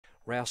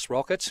Rouse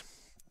Rocket,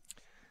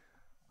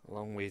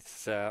 along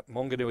with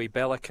Monganui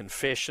Bella,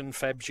 Confession,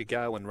 Fab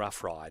Go and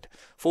Rough Ride.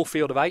 Full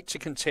field of 8 to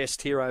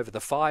contest here over the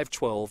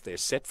 5:12. They're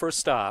set for a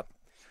start.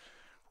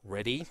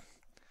 Ready.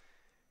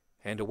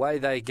 And away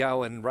they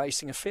go, and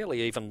racing a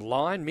fairly even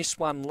line. Miss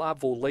One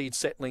Love will lead,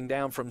 settling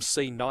down from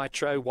C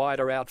Nitro.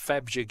 Wider out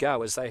Fab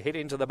Go as they head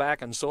into the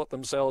back and sort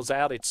themselves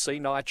out. It's C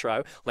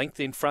Nitro. Length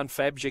in front,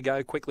 Fab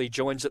Go quickly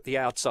joins at the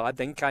outside.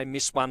 Then came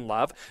Miss One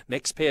Love.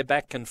 Next pair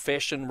back,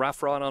 Confession.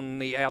 Rough Ride on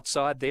the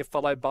outside. They're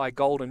followed by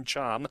Golden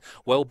Charm.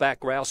 Well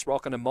back, Rouse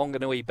Rocket and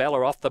Monganui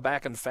Bella off the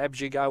back, and Fab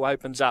Go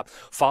opens up.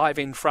 5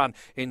 in front.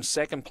 In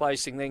second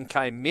placing then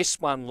came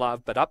Miss One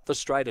Love, but up the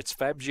straight it's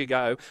Fab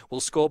Go. Will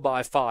score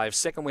by 5.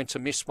 Second went to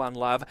Miss One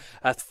Love.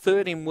 A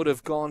third in would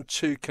have gone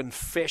to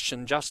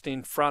Confession, just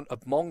in front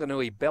of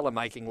Monganui Bella,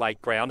 making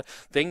late ground.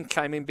 Then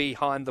came in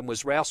behind them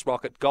was Rouse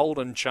Rocket,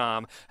 Golden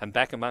Charm, and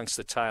back amongst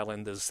the tail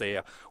enders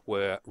there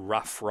were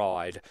Rough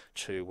Ride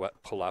to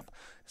pull up.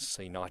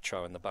 C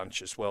Nitro in the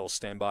bunch as well.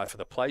 Stand by for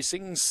the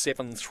placings.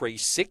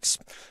 7-3-6.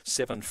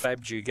 7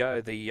 Fab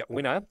Go, the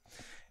winner,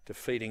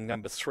 defeating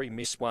number 3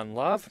 Miss One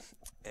Love,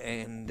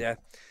 and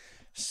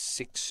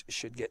 6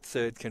 should get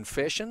third,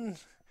 Confession.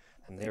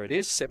 And there it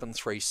is,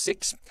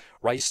 7-3-6.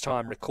 Race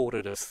time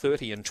recorded of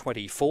 30 and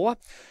 24,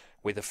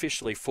 with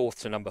officially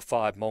fourth to number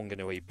 5,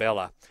 Monganui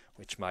Bella,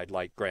 which made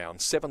late ground.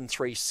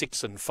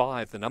 7-3-6 and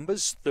 5 the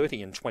numbers,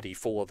 30 and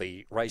 24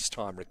 the race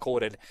time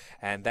recorded,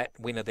 and that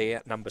winner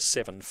there, number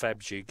 7,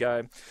 Fab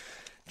Go.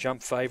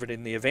 Jump favourite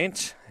in the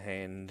event,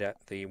 and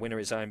the winner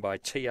is owned by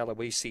T.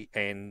 Aloisi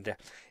and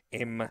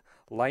M.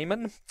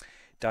 Lehman.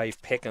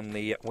 Dave Peckham,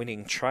 the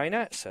winning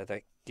trainer, so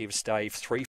that gives Dave 3